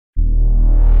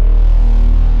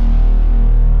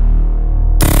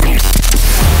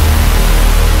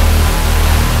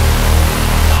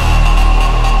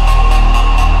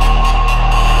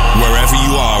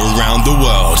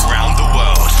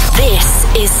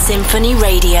SINPHONY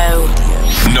Radio.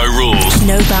 No rules.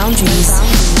 No boundaries.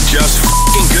 Just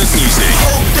f***ing good music.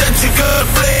 Hope that you're good,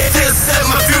 play this at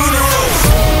my funeral.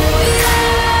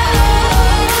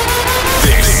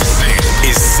 This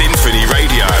is SINPHONY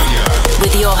Radio.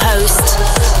 With your host,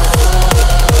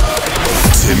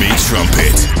 Timmy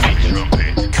Trumpet.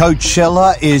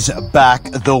 Coachella is back.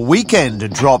 The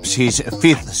Weeknd drops his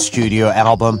 5th studio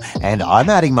album, and I'm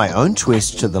adding my own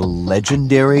twist to the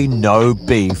legendary No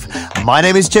Beef. My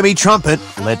name is Timmy Trumpet.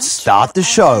 Let's start the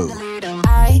show.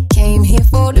 I came here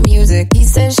for the music. He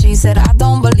said, she said, I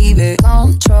don't believe it.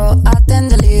 Control, I then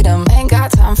delete him. Ain't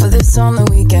got time for this on the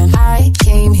weekend. I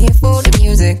came here for the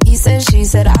music. He said, she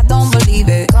said, I don't believe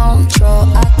it. Control,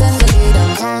 I then delete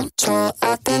him. Control,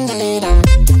 I then delete him.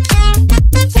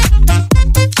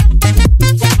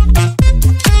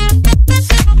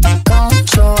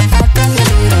 Control, I then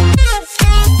delete him.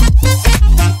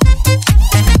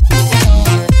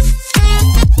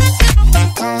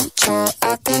 Control,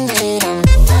 I then delete him.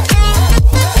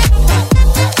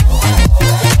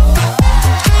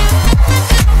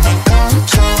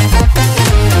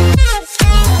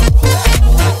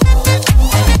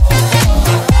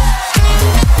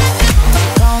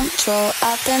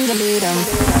 I can delete them,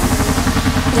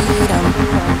 delete them,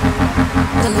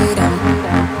 delete them,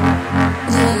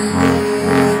 delete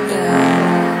them.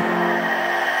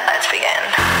 Let's begin.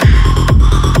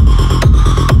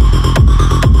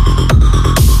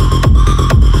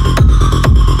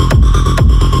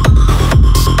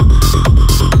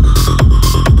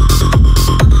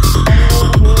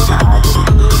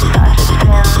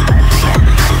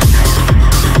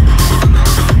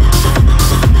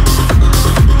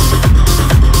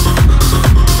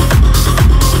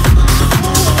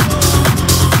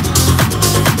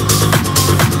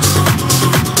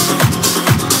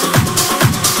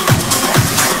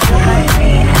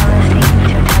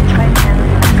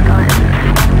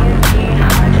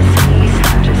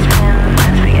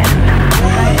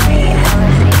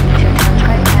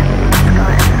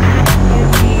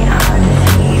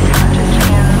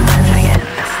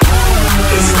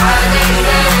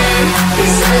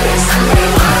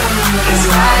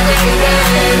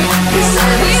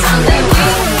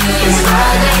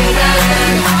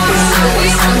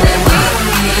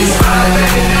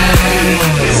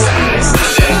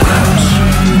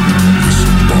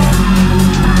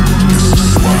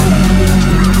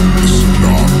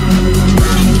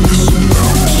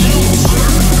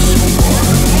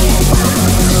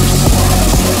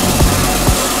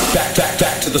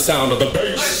 Back to the sound of the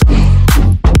bass.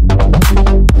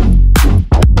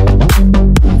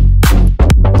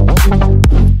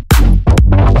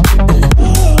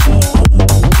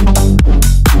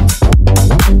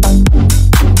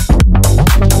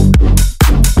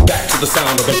 Back to the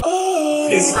sound of the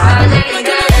It's Friday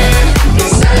again.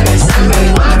 It's Saturday,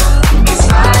 Sunday, what? It's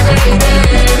Friday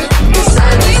again. It's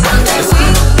Saturday, Sunday,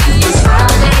 week. It's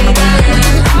Friday again.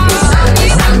 It's Saturday,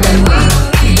 Sunday, week.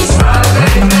 It's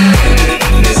Friday again.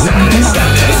 It's Saturday,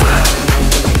 Sunday, week.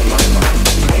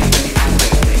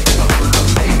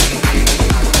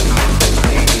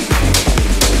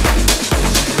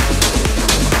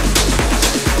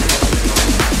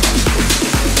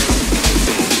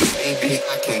 Baby,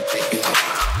 I can't pick you up.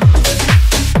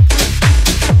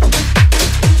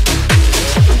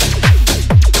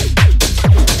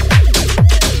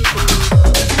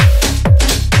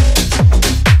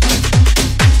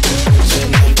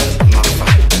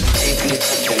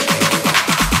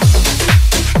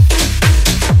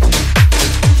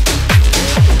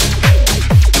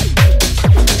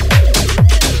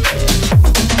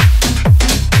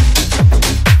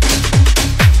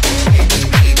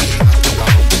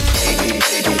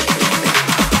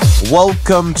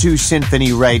 Welcome to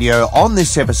SINPHONY Radio. On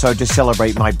this episode, to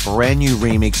celebrate my brand new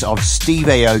remix of Steve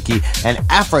Aoki and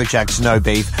Afrojack's No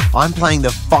Beef, I'm playing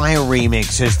the fire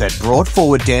remixes that brought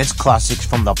forward dance classics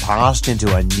from the past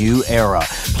into a new era.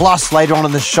 Plus, later on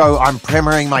in the show, I'm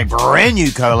premiering my brand new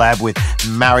collab with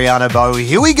Mariana Bo.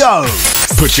 Here we go!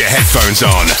 Put your headphones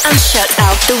on and shut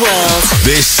out the world.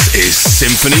 This is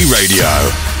SINPHONY Radio.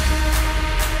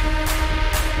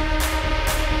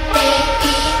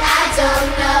 Baby, I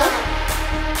don't know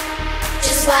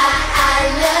just why I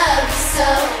love you so.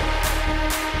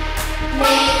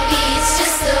 Maybe it's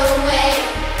just the way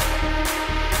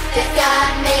that God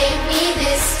made me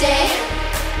this day.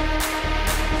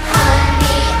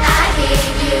 Honey, I hear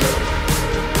you,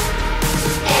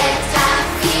 and I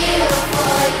feel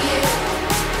for you.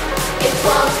 It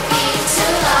won't be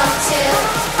too long till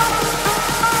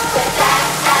the back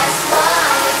has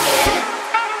won again.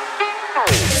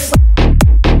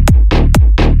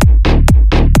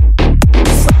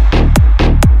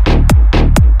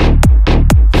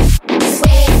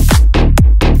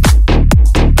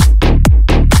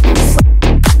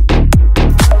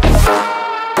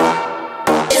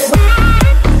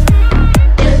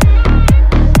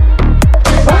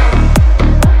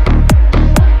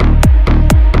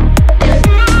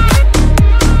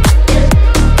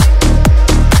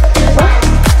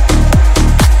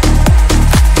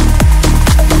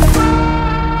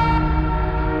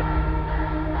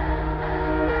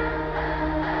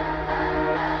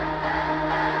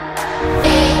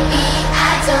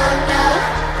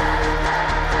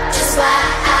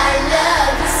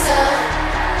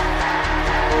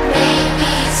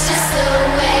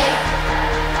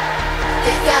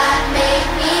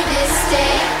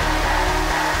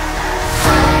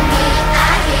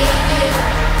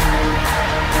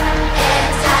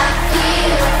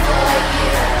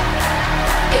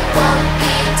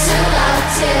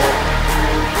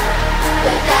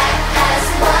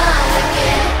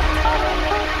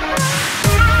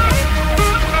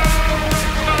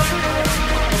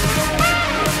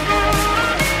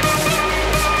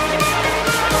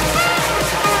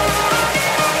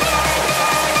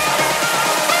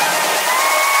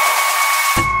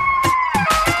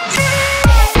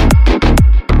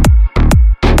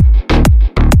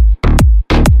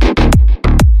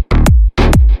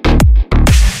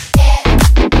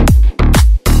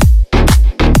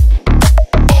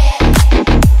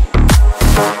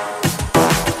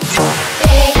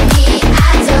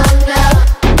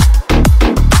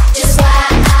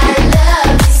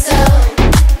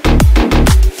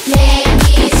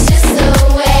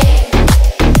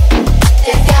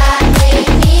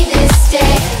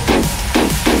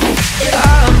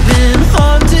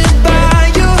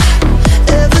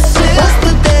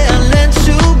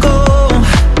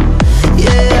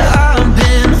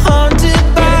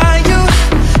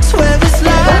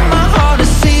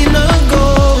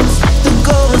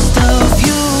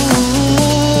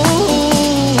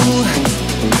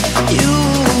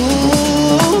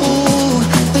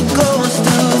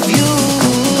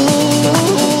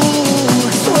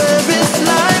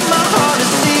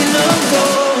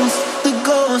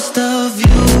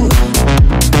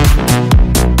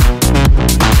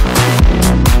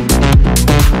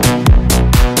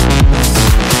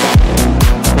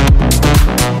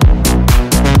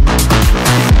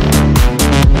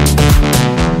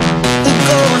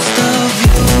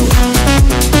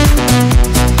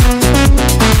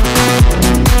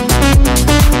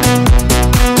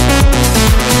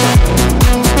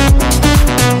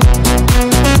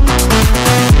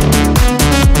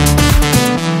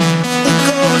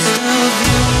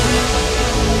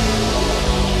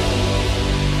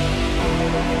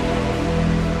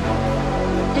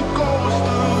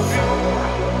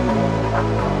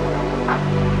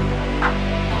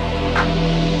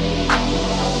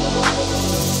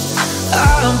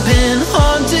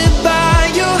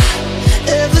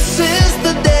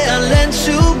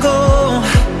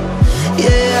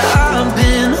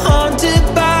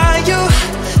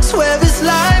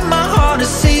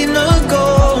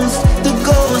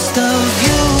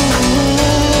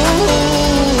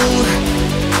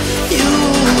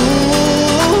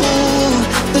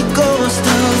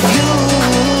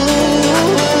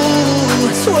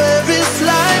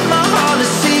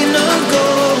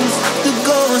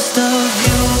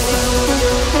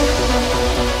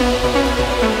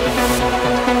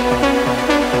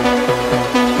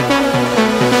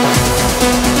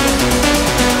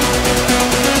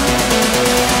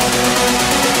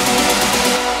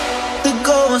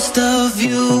 ghost of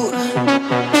you.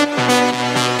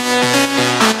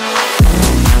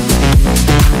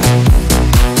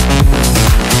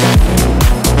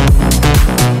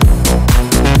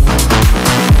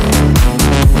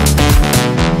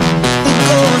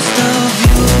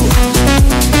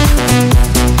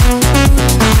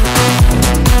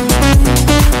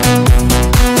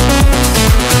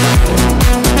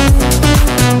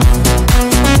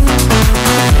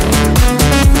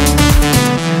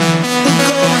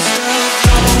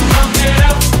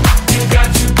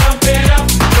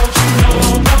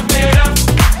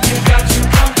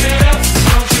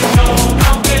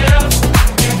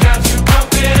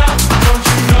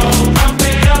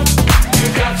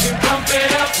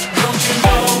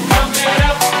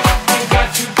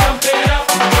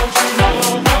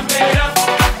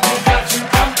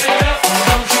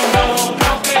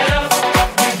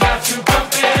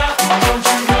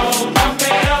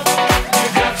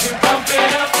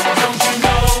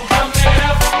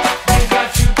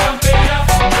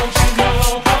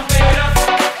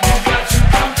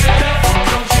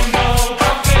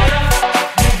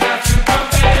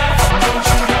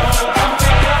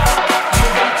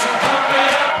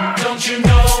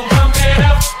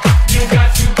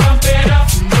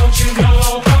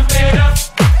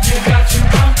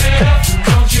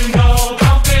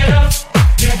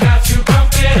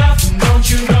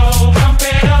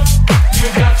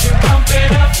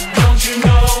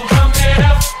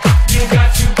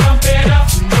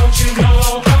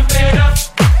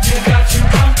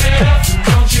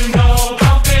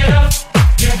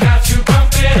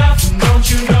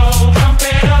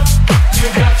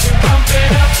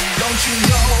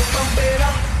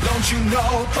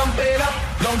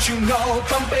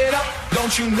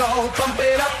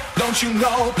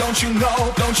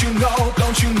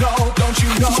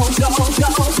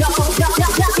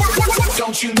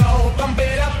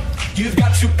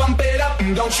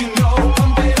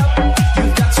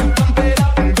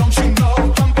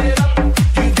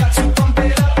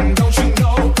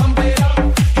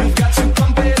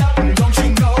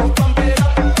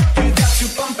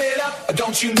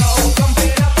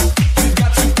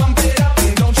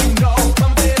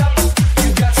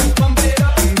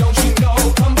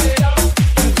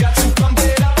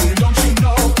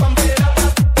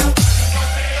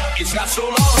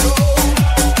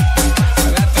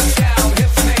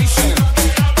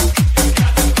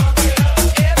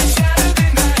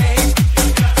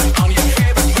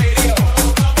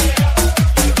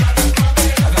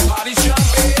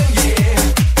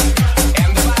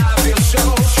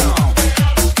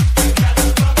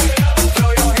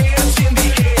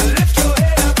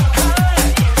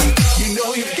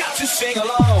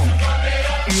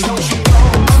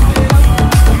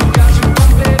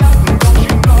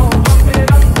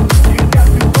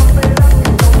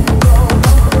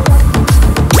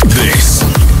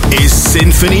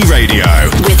 SINPHONY Radio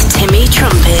with Timmy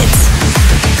Trumpet.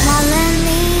 Calling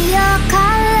me your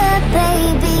color,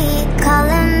 baby.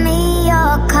 Calling me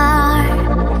your car.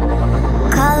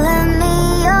 Calling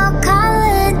me your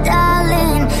color,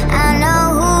 darling. I know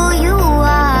who you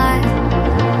are.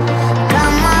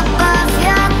 Come up off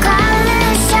your color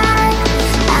shine.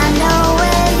 I know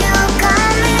where you're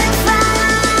coming from.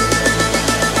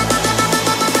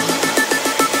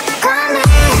 Call me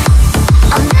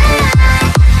on the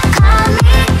line.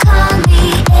 Call me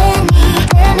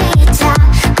any time.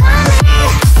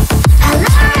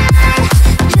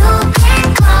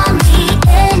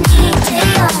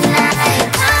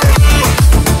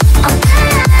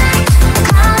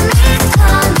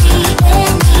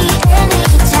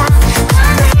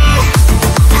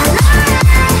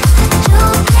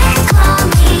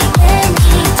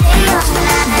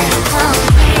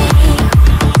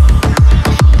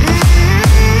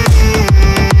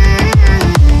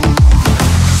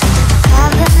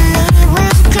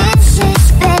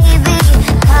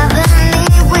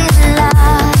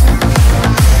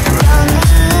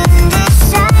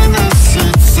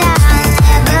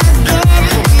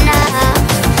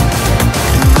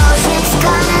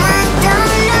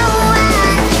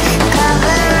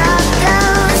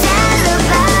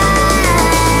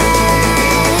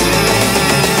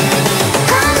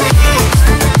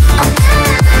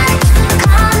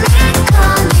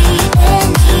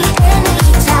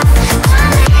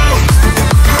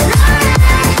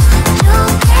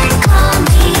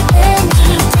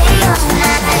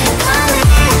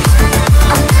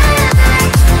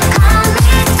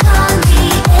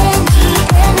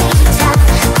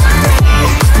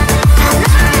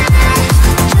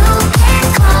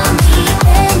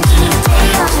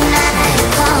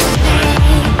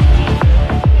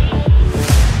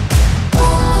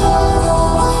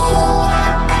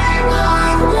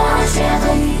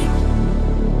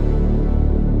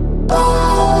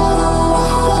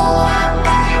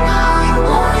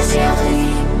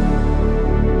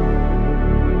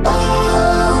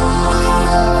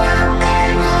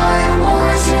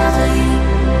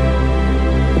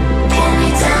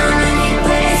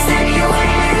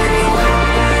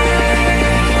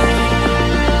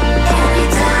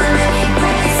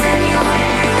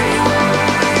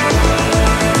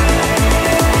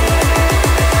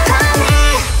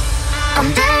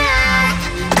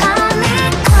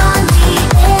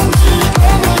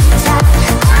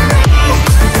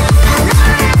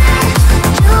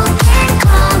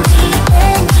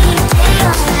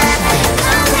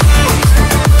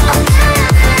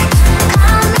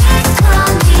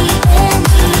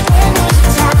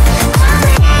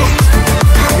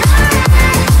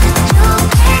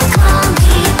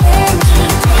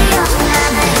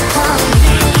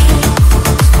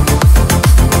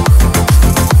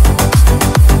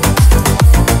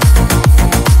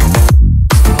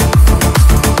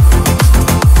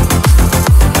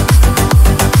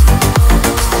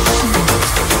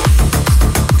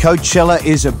 Coachella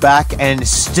is back and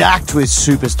stacked with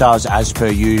superstars as per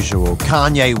usual.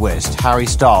 Kanye West, Harry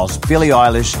Styles, Billie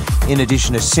Eilish, in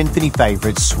addition to SINPHONY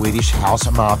favourites Swedish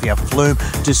House Mafia, Flume,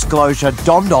 Disclosure,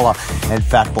 Don Dollar and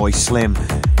Fatboy Slim.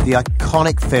 The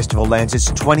iconic festival lands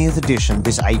its 20th edition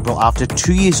this April after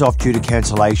 2 years off due to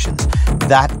cancellations.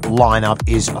 That lineup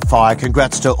is fire.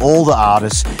 Congrats to all the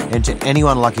artists and to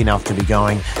anyone lucky enough to be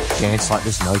going. Dance like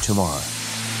there's no tomorrow.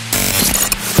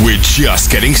 We're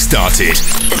just getting started.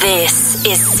 This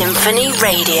is SINPHONY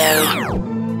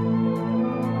Radio.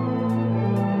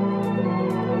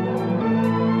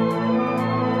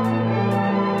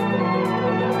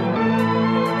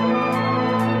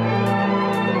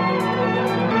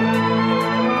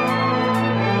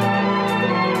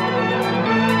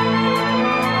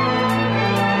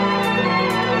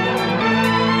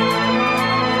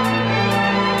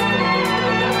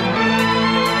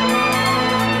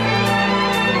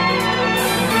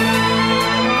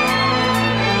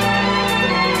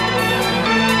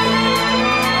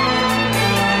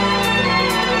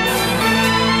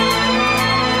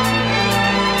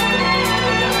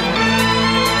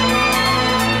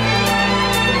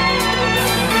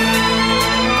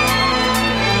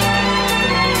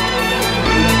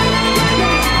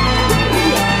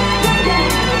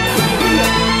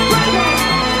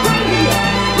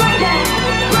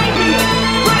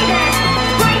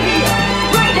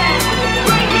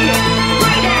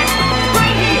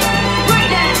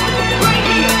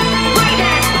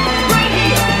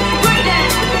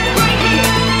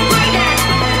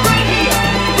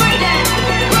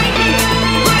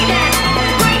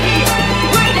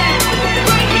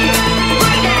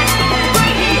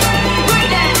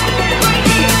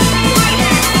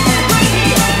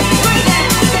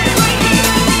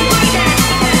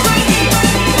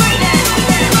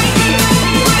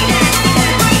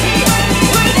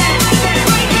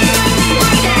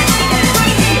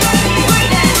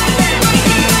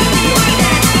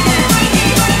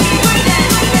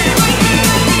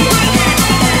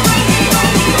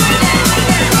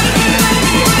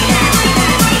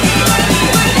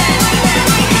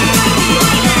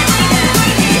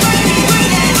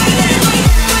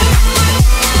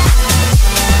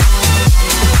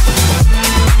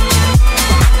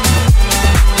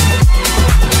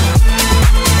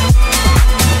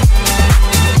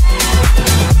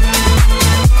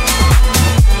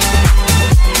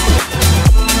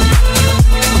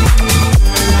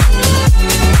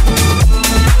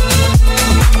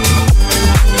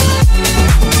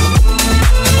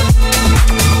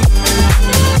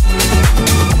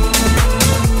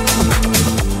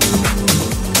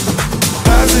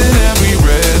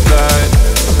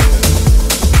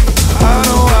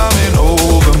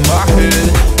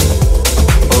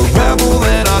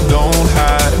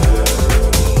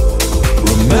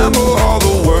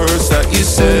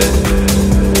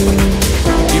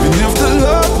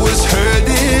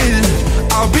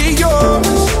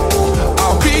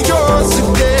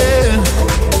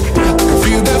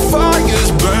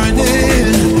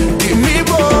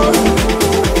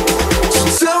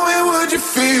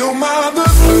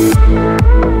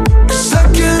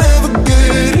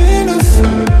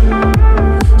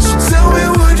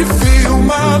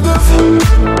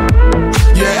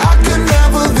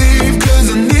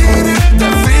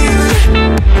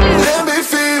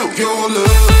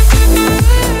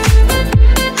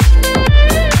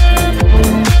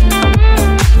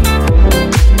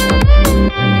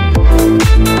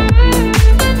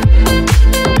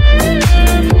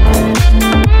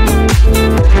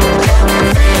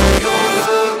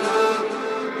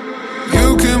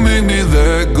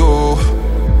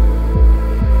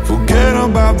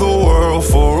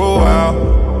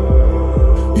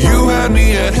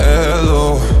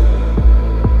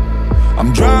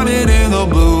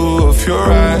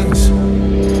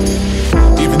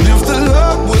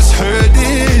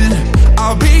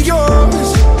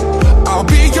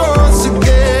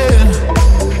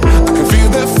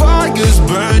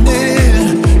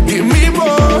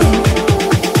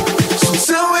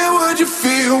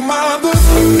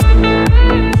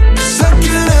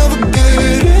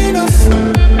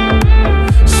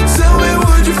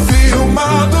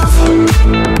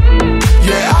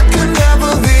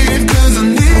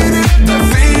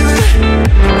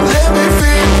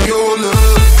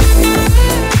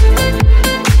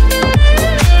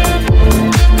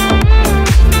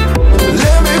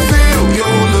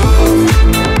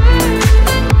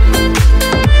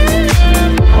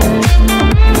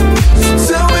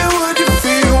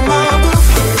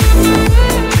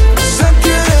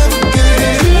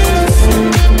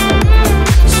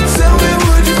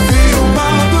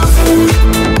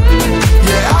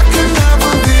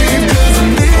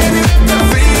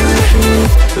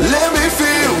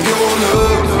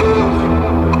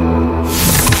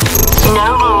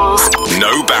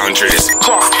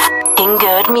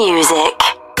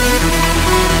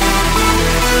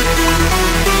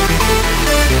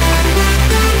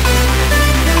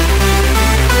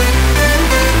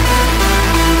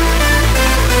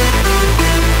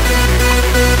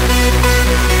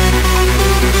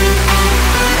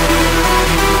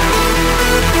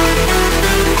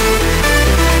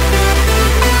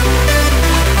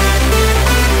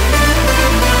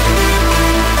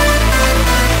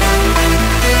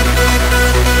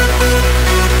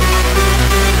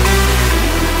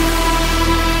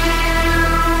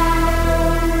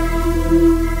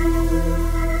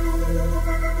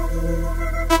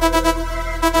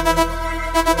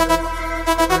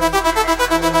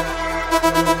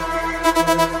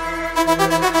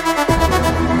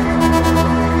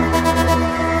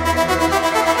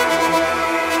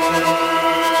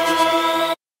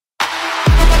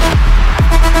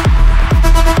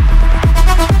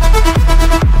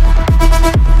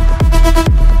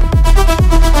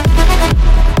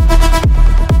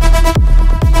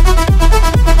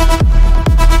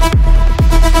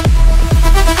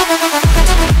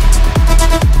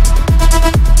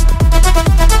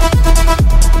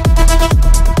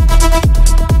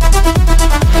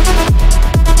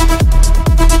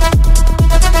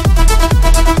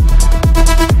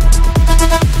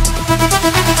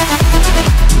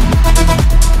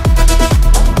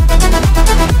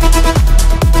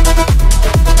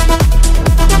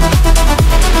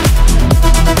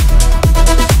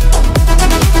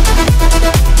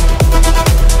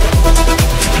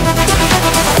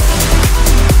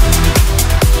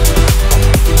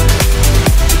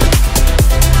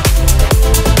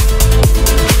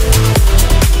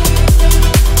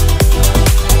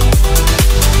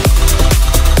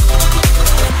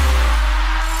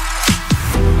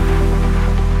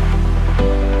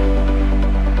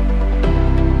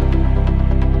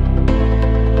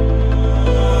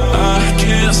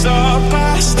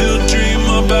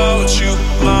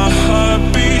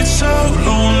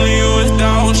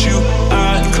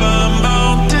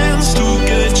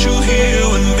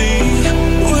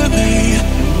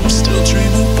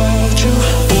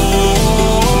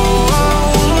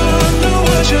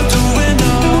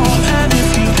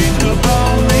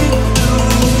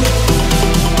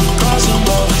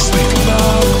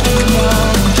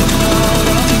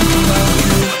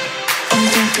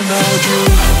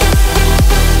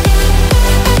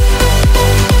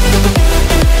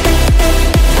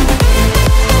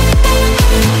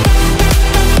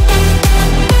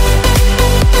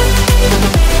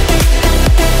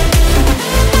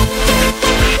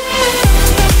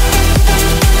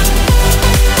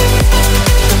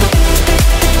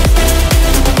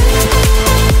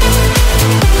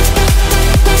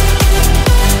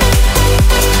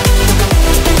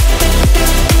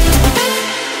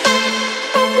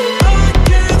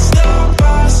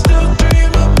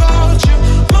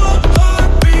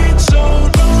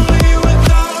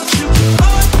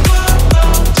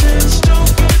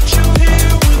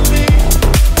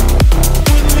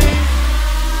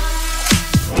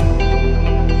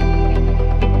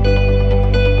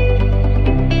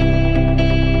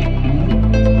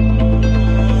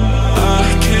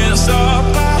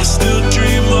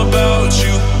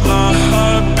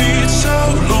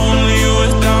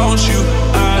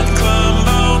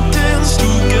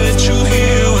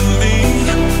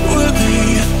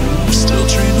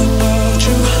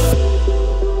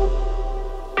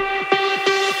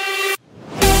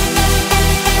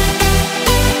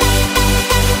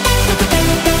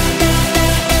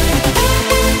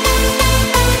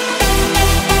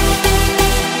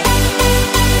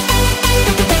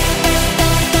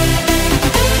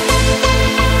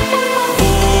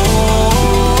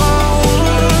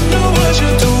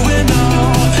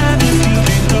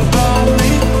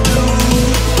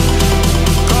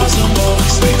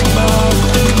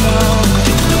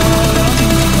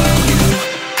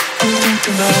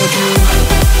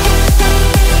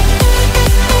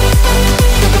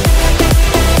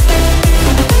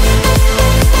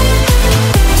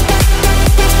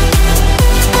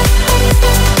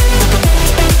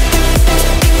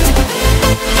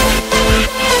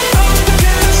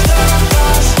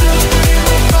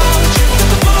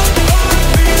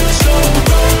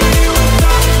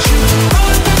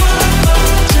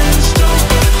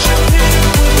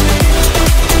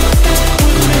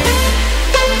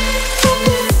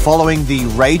 Following the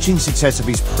raging success of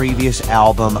his previous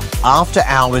album, After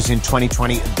Hours in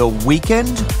 2020, The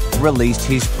Weeknd released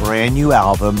his brand new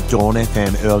album, Dawn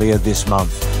FM, earlier this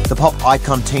month. The pop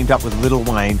icon teamed up with Lil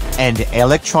Wayne and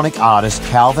electronic artist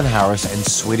Calvin Harris and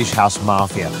Swedish house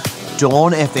Mafia.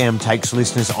 Dawn FM takes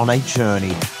listeners on a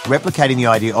journey, replicating the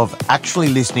idea of actually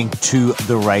listening to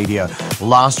the radio.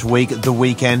 Last week, The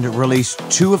Weeknd released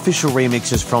 2 official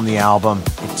remixes from the album.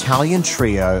 Italian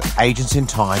trio, Agents in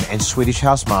Time and Swedish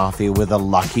House Mafia were the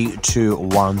lucky 2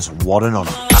 ones. What an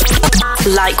honour.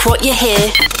 Like what you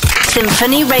hear?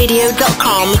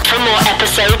 SINPHONYRadio.com for more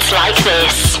episodes like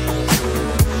this.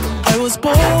 I was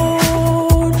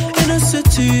born in a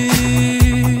city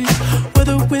where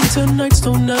the winter nights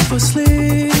don't ever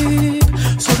sleep.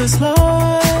 So this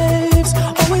life's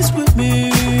always with me.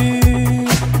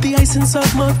 The ice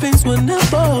inside my veins will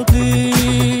never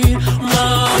bleed.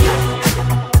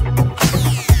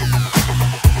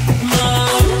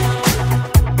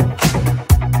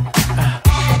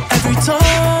 Every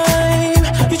time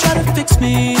you try to fix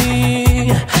me,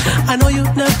 I know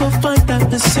you'll never find that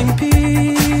missing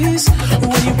piece.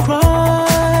 When you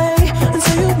cry and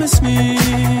say you miss me,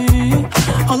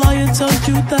 I'll lie and tell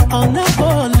you that I'll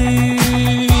never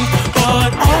leave.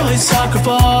 But I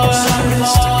sacrificed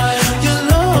your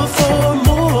love for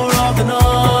more of the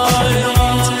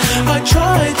night. I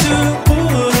tried to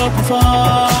put up a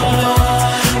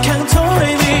fight, can't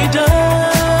tie me down.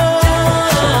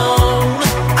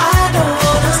 I don't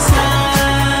wanna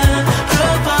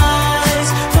sacrifice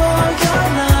for your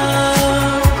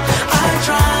love. I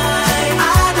try, I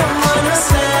don't wanna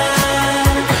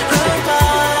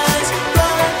sacrifice,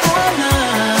 but I'm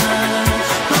not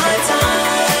my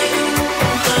time.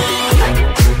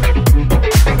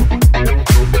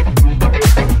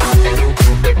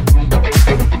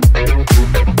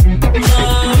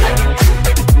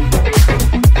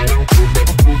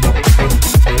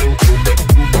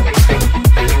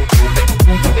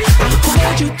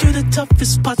 Hold you through the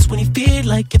toughest spots when you feel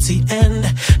like it's the end.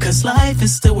 Cause life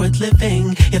is still worth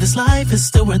living. Yeah, this life is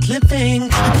still worth living.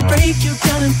 I can break you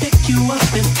down and pick you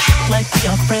up and act like we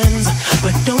are friends.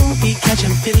 But don't be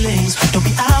catching feelings. Don't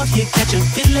be out here catching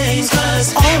feelings.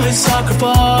 Cause always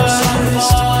sacrifice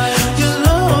your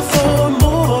love for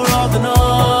more of the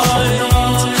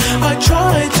night. I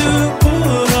try to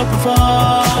put up a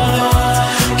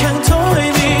fight, can't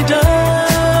tie me down.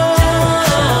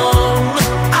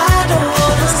 I don't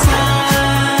wanna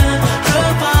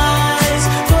sacrifice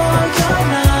for your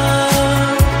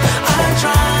love. I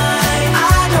try, I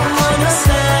don't wanna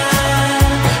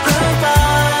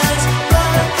sacrifice,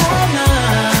 but I'm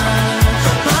not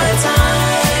my time.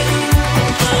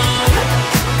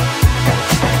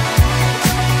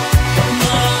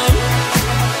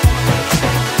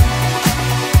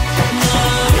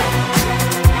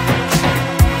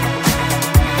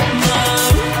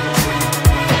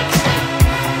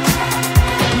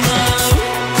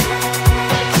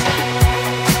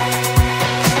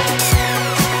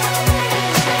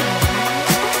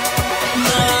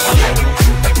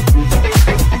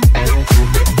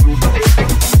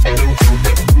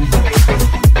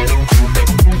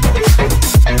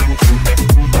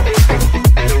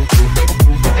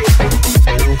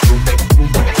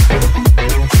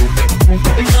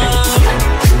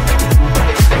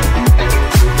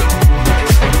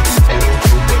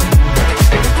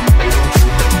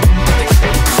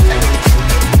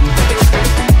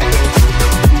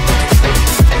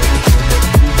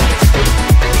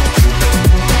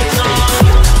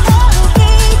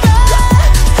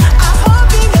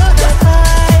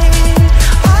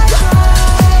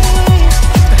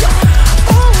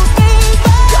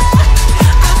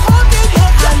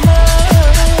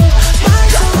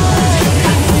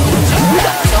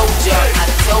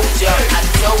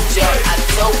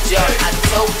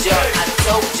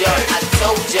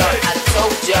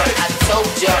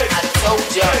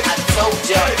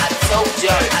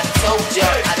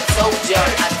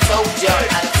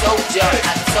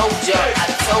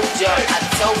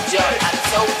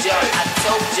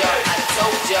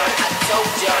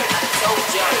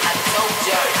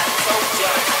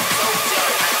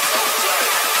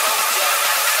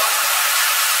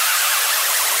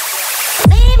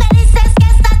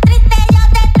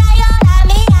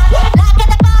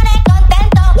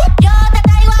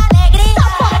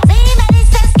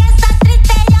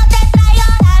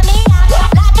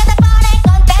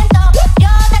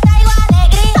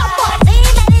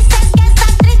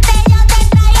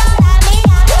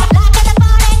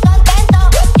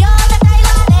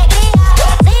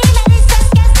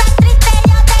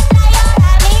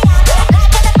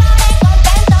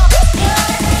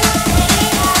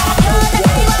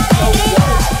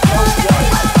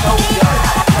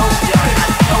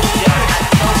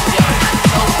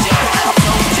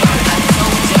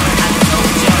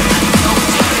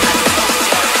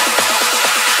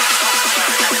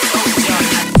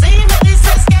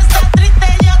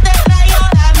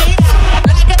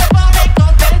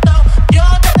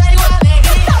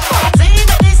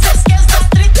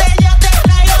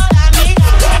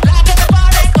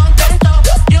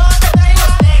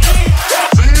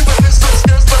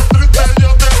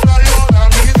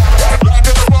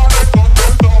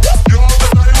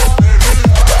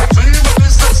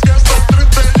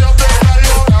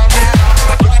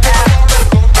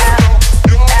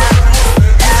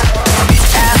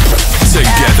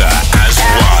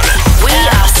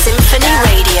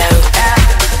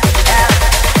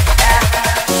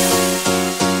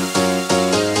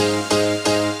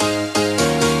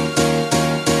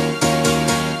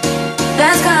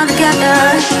 come together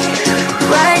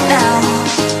right now.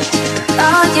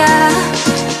 Oh yeah,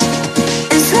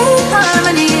 in sweet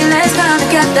harmony, let's come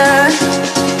together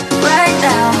right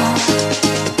now.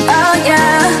 Oh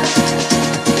yeah,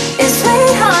 in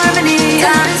sweet harmony,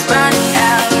 time's running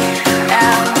out,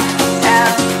 out,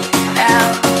 out, out,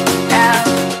 out, out,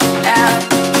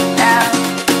 out,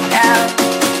 out,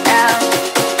 out,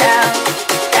 out,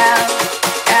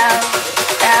 out,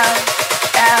 out,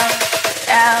 out,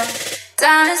 out,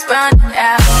 time's running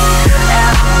out, out,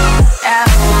 out,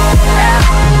 out,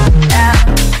 out,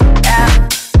 out,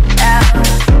 out,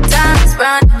 time's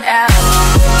running out,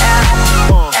 out,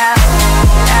 out,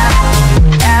 out,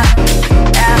 out,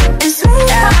 out, in sweet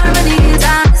harmony,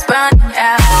 time's running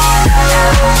out, out,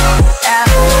 out,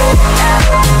 out, out,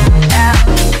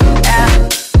 out,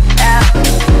 out,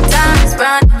 time's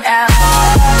running out,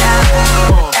 out,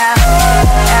 out, out,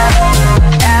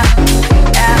 out,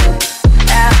 out,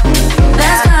 out,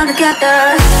 let's come together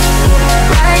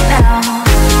right now.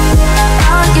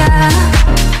 Oh yeah,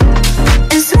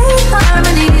 in sweet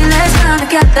harmony, let's come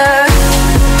together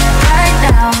right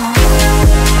now.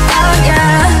 Oh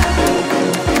yeah,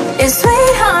 in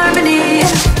sweet harmony.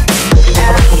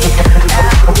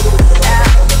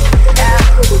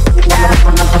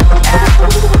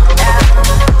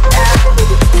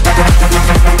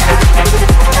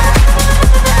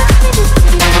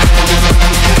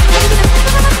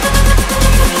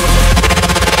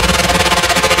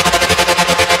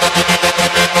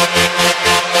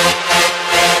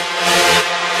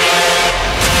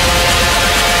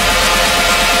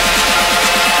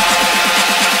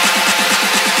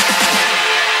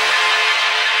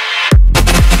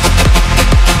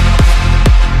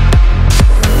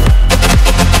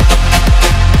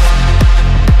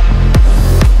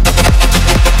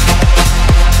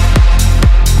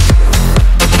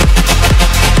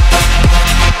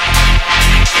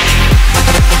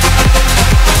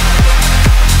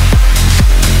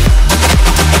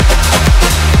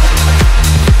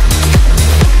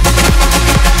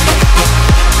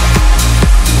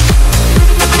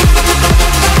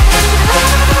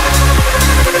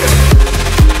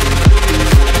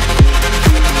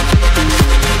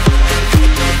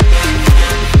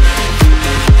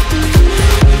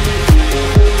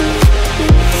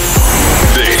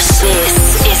 This is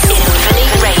Symphony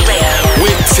Radio.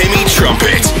 with Timmy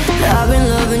Trumpet. I've been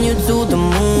loving you to the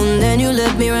moon, then you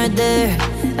left me right there.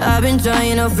 I've been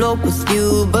trying to float with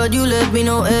you, but you left me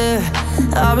no air.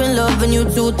 I've been loving you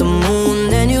to the moon,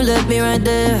 then you left me right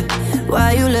there.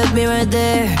 Why you left me right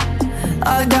there?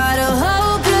 I got a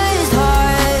hopeless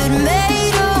heart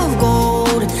made of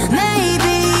gold.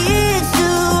 Maybe it's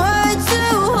too hard to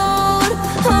hold.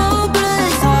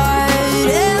 Hopeless heart,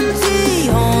 empty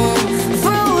home,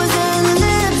 frozen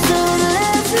lips have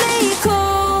left me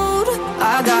cold.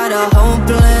 I got a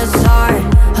hopeless heart,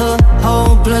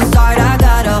 hopeless heart. I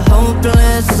got a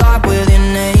hopeless heart with your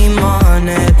name on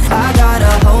it. I got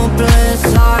a hopeless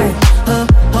heart,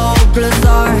 hopeless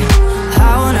heart.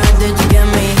 How on earth did you get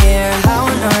me here? How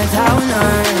on earth, how on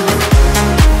earth?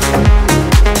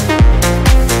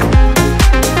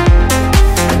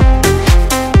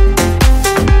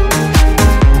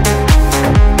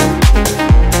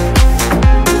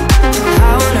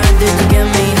 How on earth did you get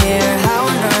me here? How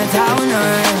on earth, how on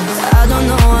earth? I don't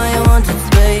know why I wanted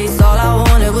space, all I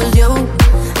wanted was you.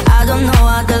 I don't know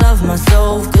how to love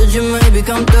myself, could you maybe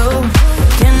come through?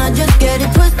 Can I just get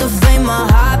it twisted of fame? My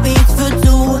heart beats for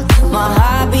two, my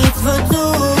heart beats for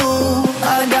two.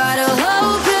 I got a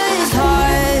hopeless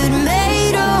heart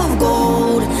made of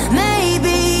gold.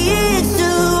 Maybe it's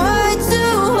too hard to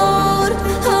hold.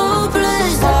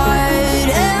 Hopeless heart,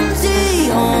 empty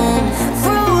home,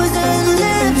 frozen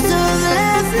lips have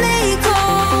left me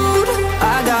cold.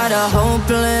 I got a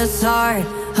hopeless heart,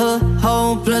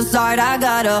 hopeless heart. I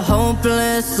got a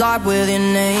hopeless heart with your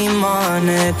name on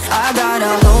it. I got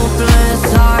a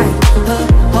hopeless heart,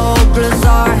 hopeless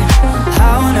heart.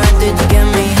 How on earth did you get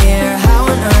me here? How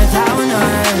on earth, how on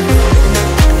earth?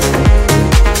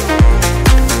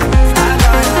 I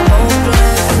got a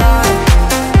hopeless heart.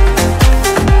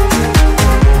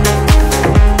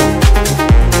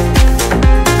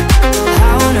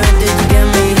 How on earth did you get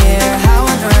me here? How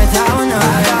on earth, how on earth?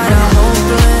 I got a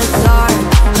hopeless heart,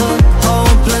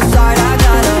 hopeless heart. I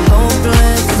got a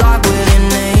hopeless heart with your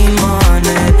name on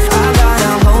it. I got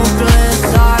a hopeless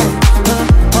heart,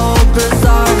 hopeless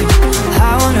heart.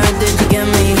 How on earth did you get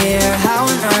me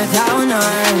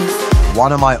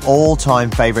one of my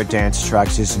all-time favorite dance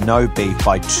tracks is No Beef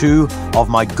by two of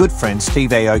my good friends,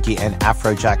 Steve Aoki and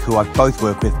Afrojack, who I've both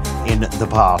worked with in the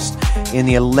past. In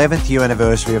the 11th year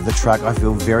anniversary of the track, I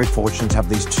feel very fortunate to have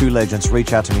these two legends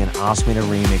reach out to me and ask me to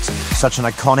remix such an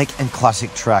iconic and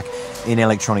classic track in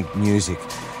electronic music.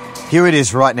 Here it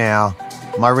is right now,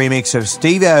 my remix of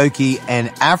Steve Aoki and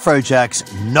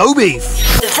Afrojack's No Beef.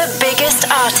 The biggest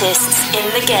artists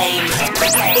in the game.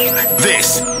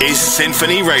 This is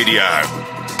Symphony Radio. I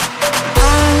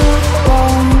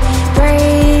won't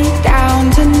break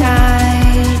down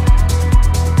tonight.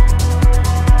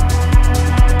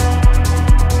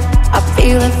 I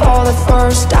feel it for the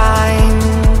first time.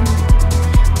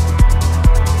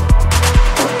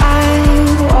 I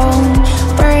won't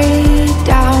break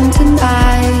down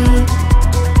tonight.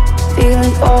 Feel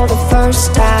it for the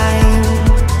first time.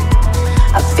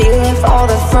 I feel it for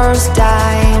the first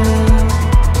time.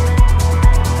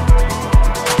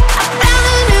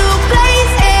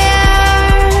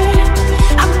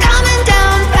 I'm coming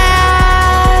down fast.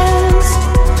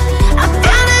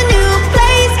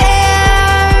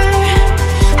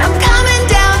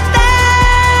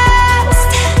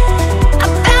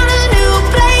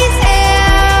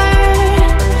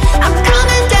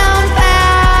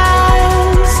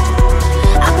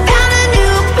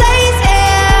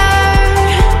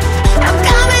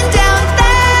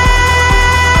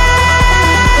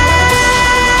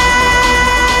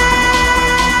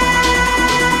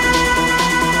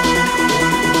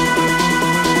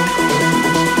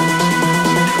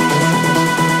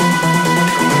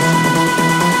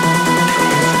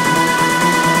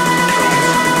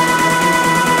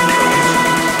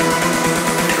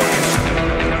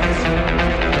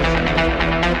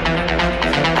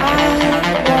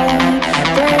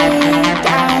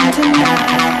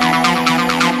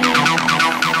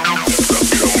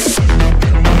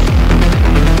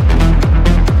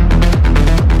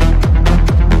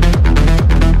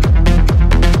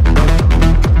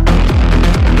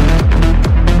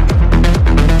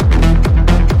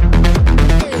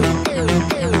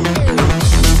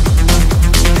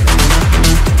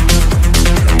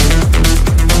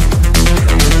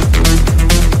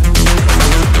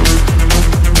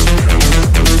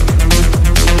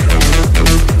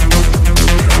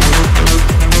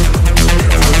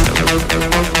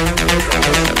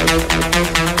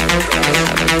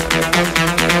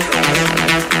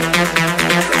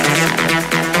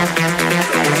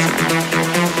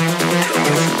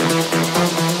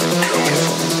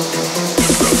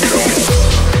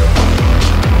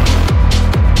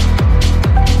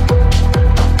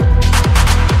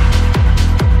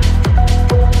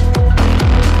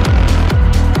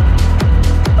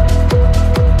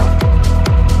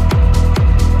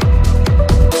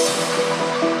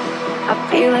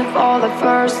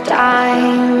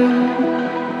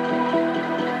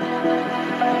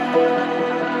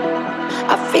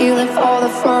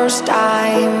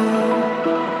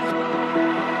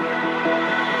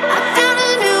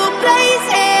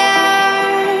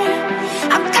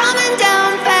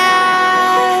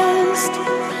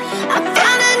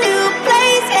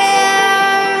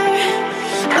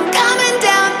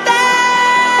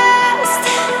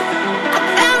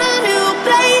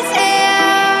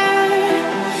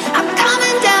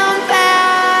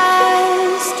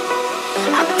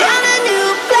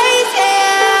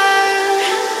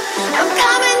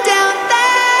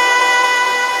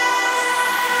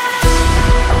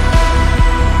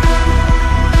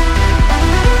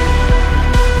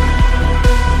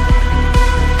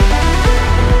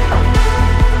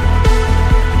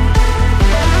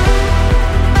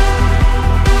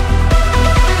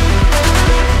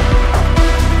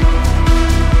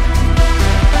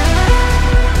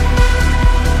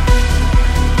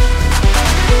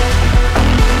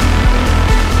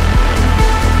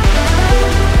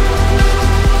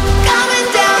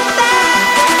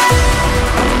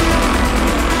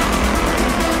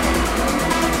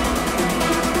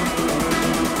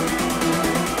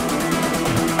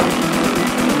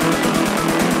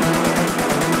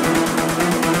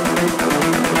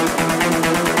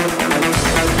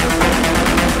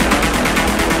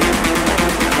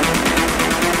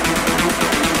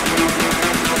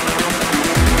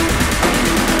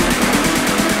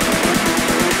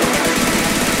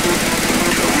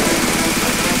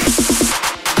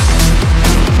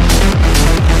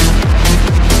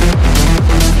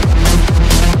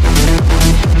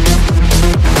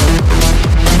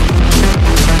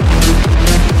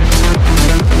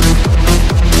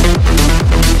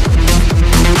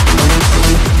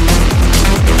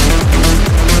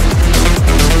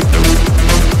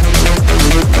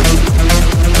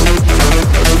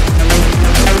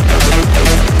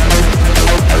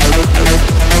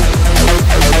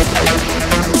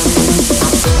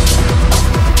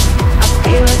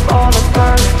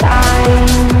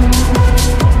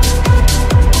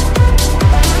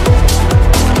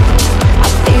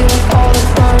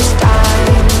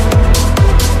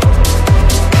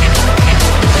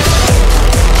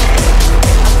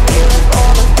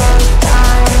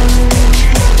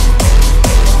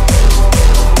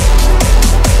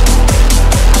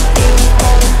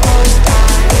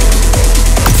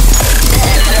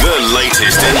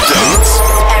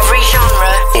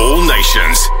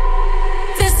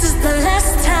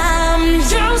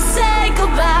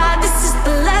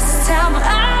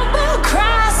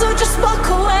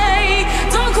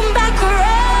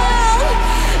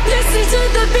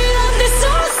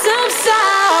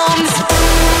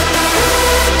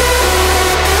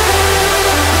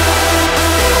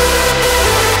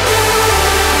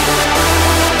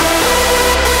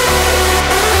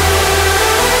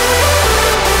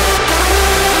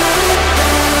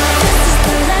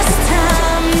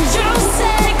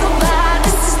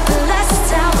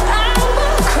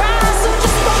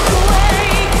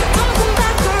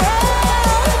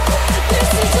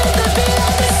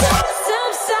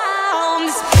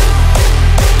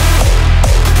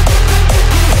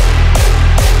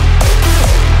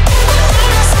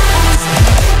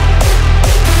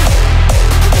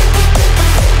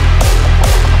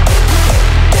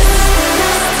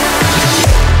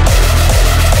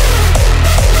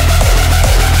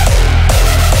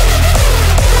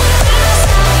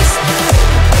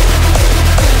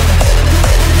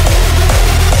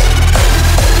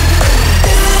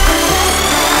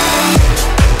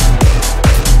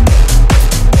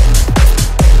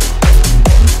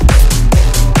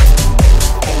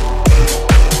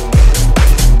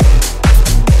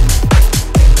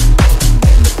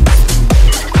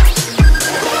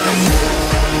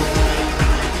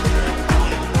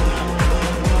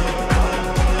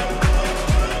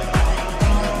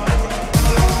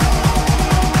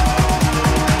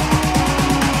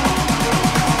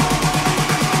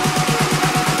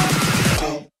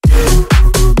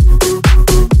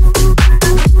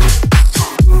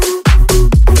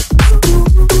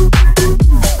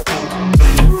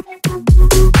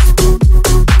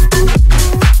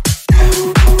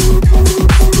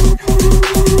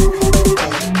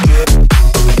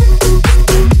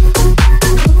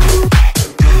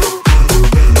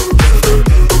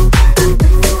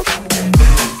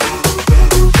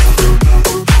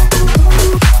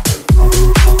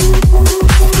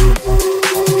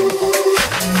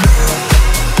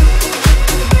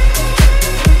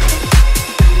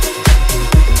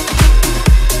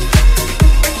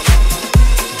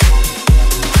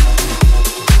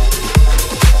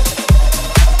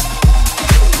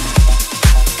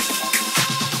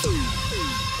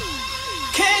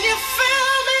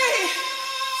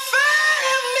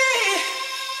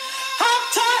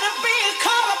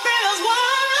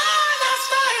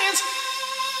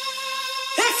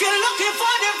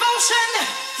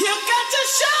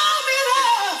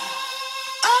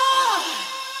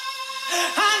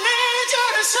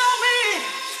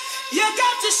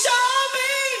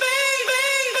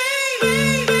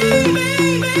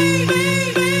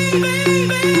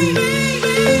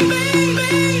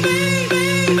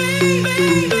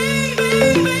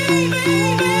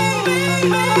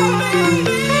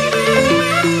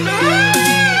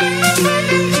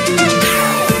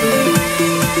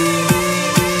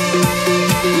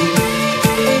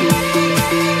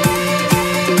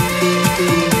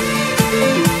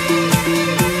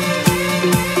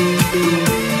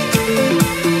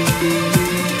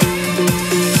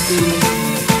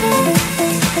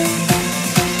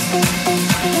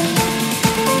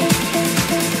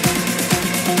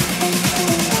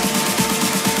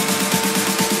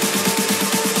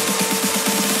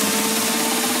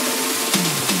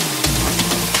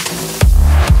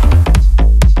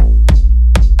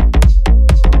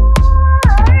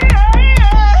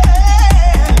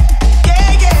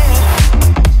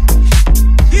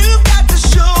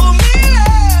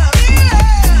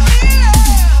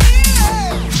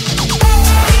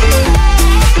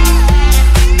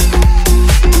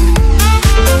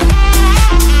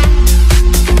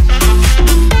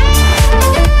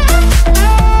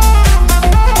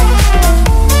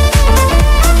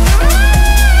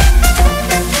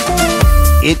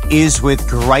 It is with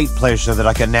great pleasure that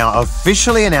I can now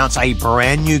officially announce a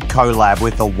brand new collab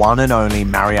with the one and only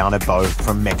Mariana Bo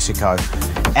from Mexico.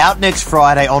 Out next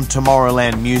Friday on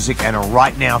Tomorrowland Music, and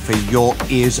right now for your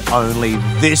ears only,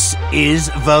 this is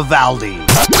Vivaldi.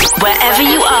 Wherever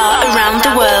you are around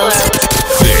the world,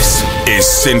 This is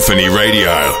Symphony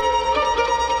Radio.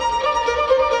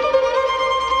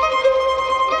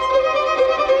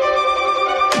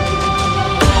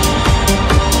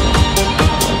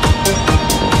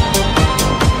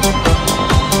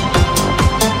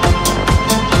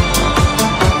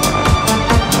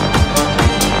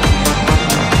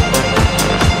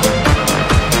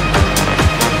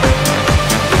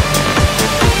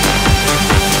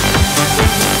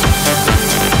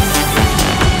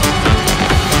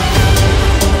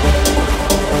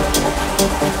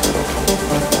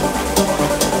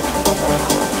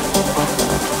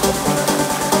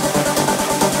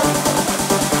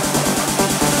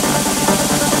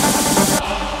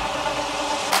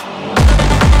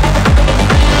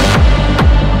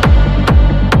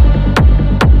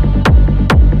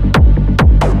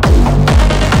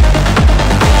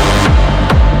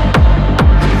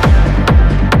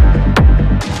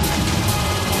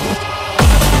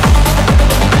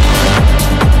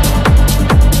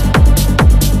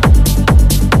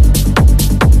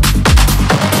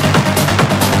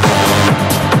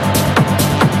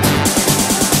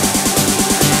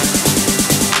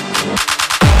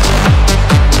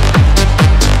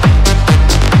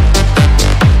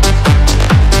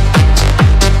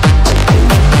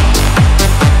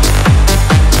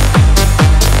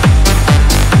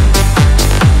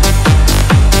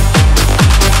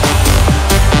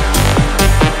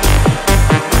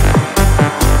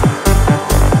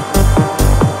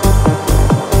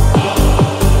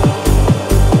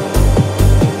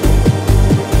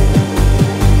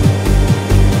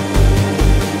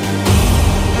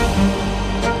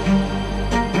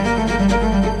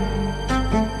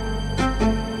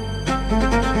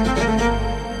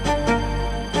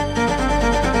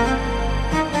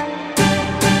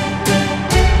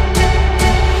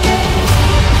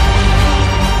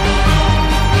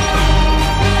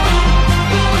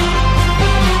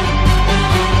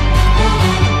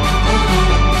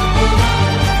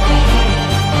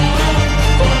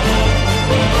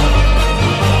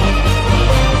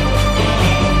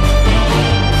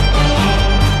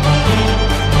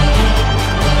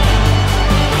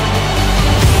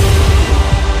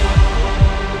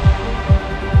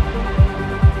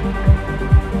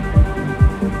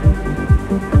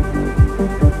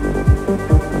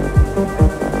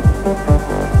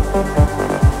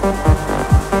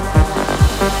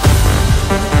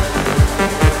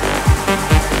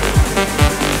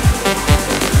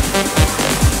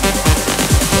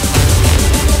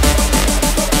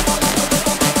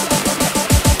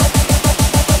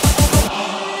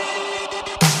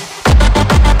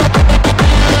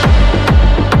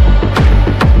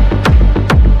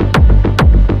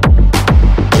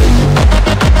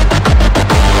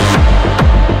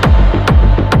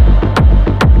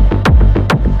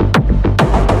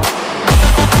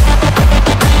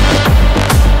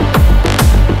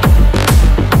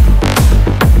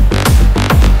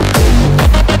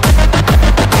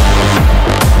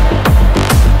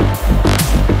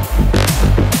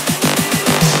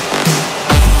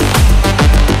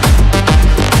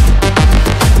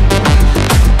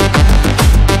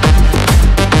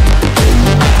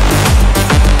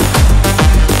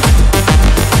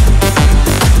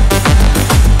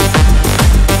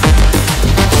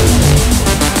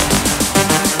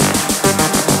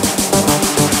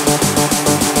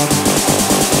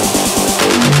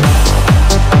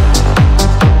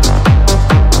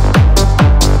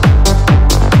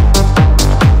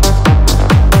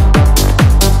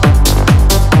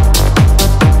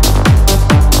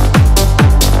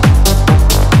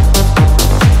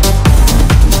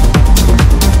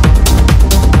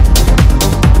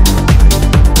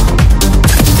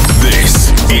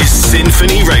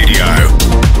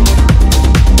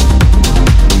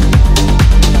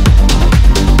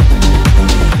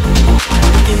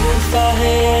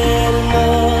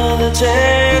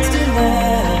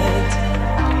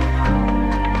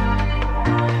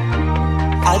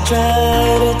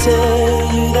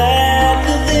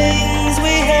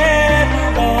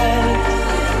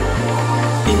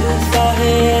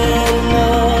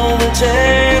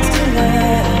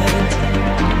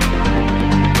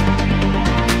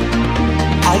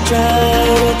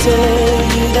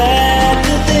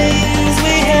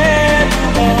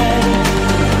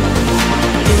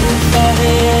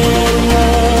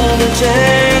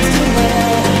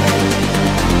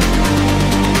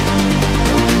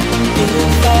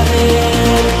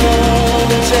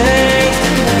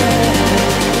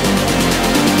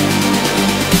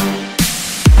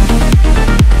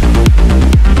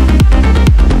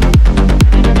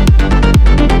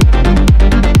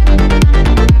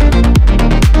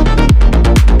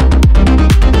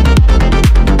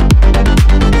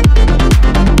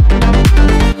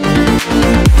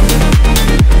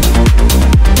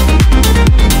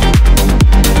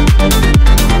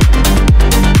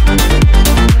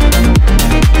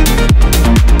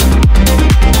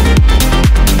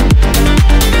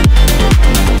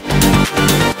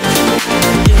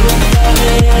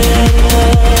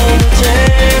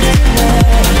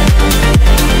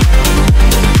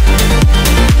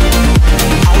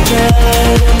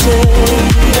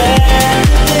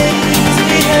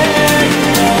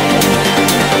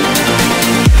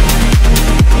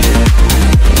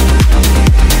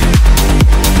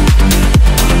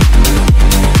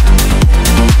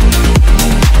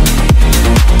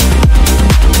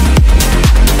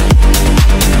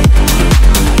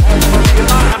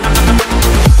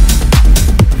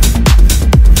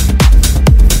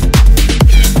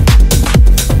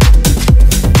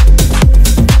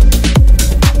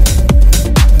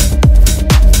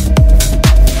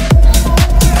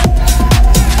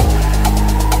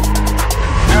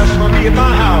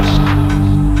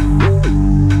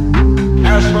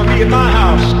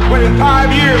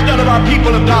 5 years, none of our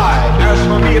people have died. As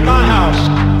for me in my house,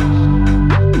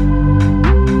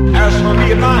 as for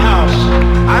me in my house,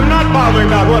 I'm not bothering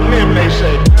about what men may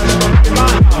say. As for me in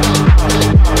my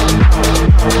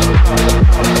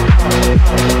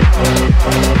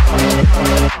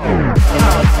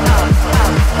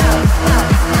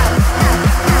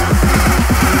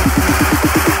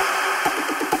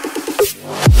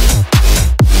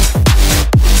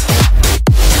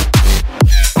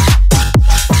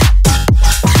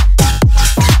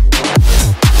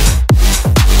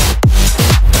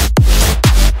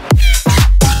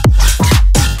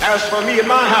As for me in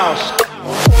my house.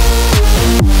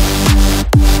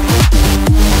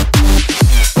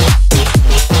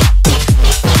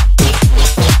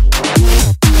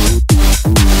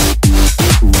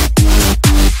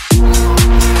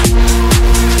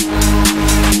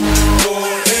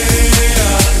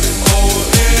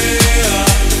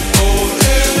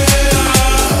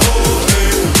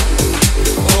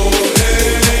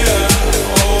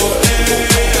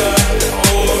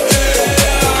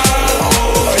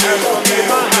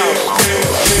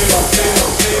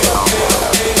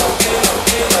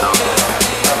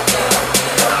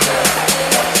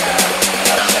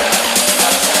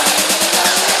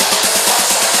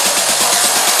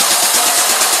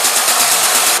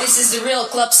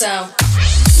 Club sound.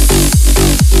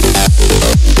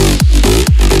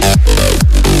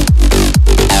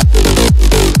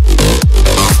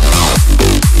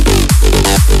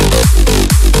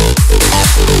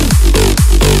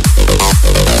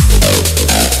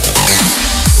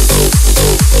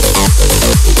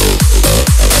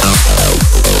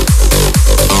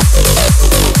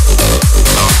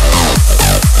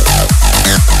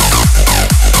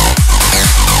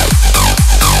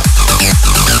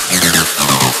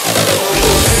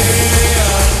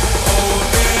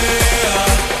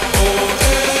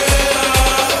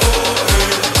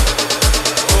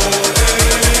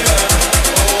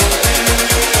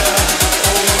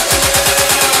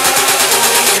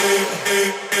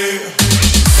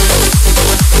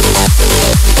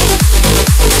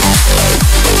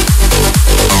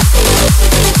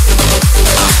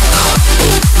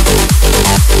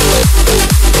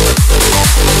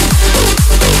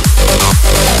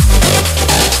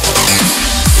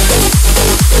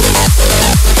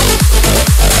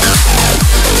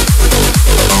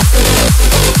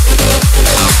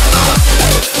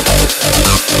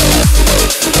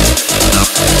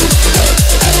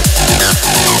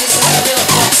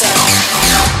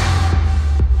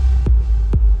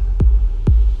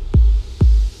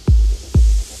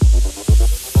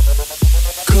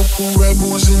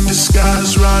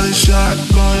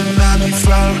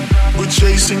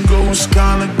 chasing ghosts,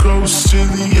 kinda close to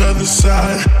the other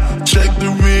side. Check the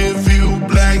rear view,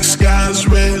 black skies,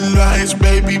 red lights.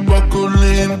 Baby, buckle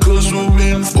in, cause we're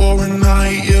in for a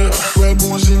night, yeah.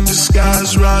 Rebels in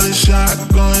disguise, riding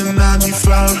shotgun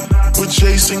 95. We're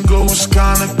chasing ghosts,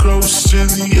 kinda close to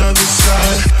the other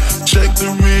side. Check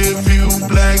the rear view,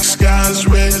 black skies,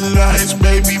 red lights.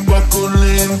 Baby, buckle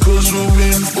in, cause we're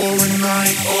in for a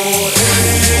night. Oh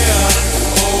yeah,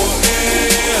 oh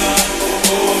yeah,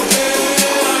 oh yeah.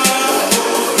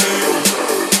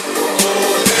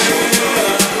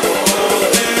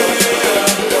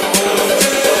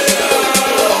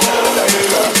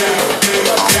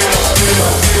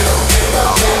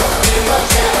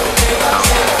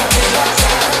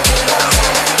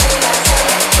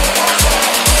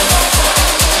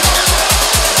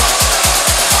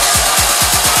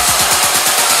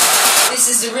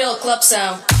 Club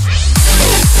sound.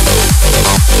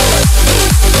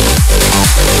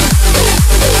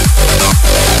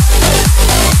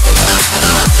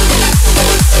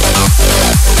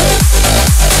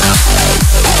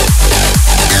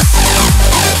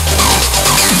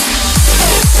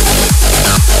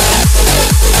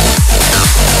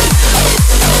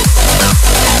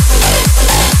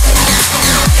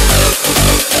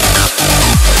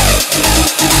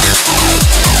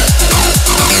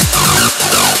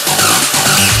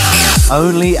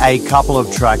 Only a couple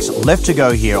of tracks left to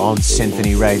go here on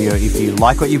Symphony Radio. If you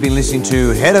like what you've been listening to,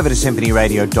 head over to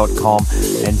symphonyradio.com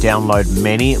and download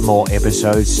many more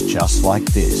episodes just like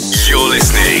this. You're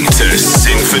listening to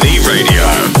Symphony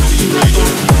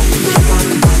Radio.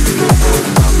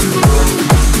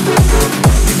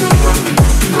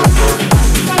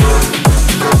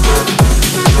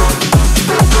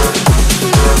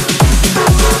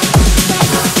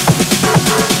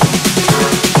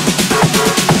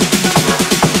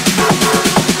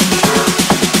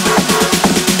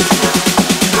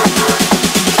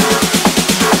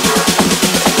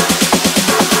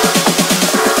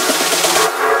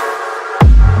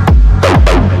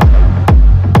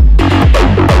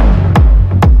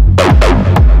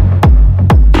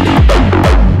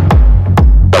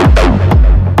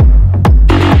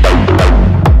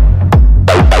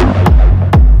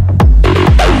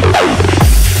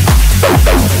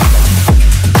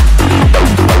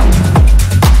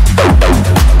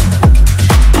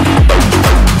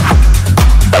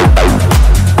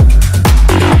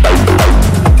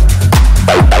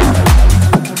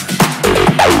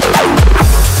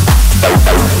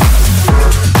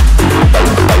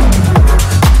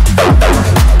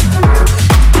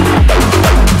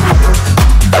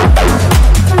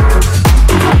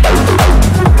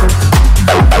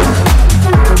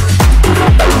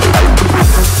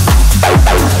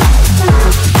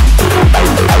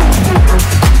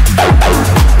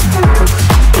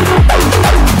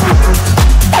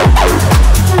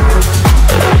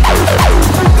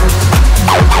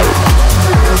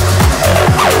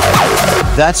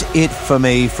 That's it for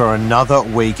me for another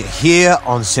week here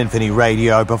on Symphony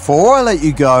Radio. Before I let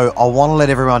you go, I want to let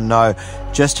everyone know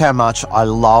just how much I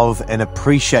love and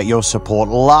appreciate your support.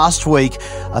 Last week,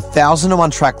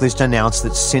 1001 track list announced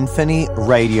that Symphony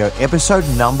Radio episode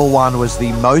number 1 was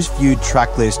the most viewed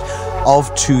track list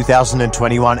of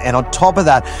 2021, and on top of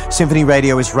that, Symphony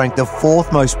Radio is ranked the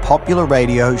 4th most popular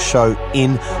radio show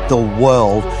in the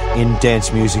world in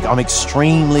dance music. I'm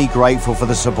extremely grateful for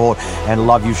the support and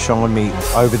love you've shown me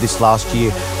over this last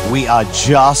year. We are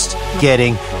just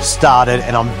getting started,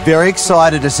 and I'm very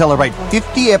excited to celebrate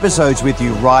 50 episodes with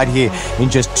you right here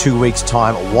in just 2 weeks'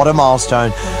 time. What a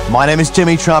milestone. My name is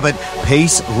Timmy Trumpet.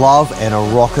 Peace, love, and a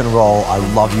rock and roll. I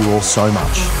love you all so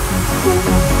much.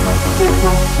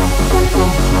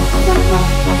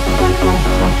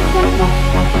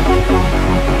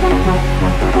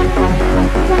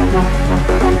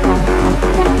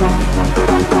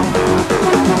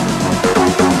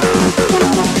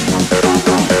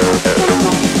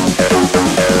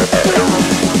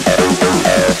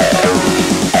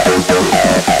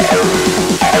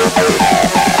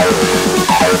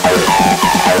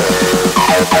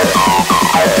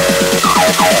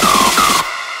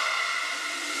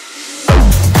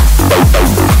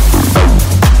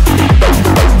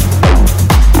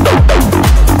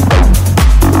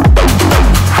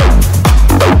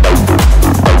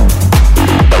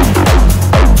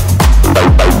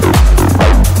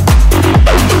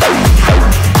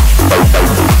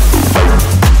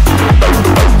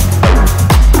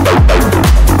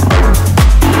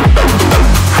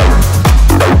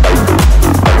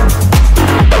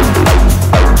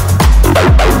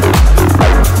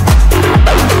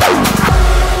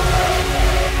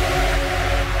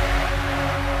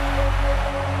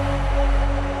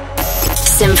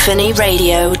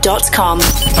 SymphonyRadio.com.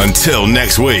 Until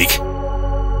next week.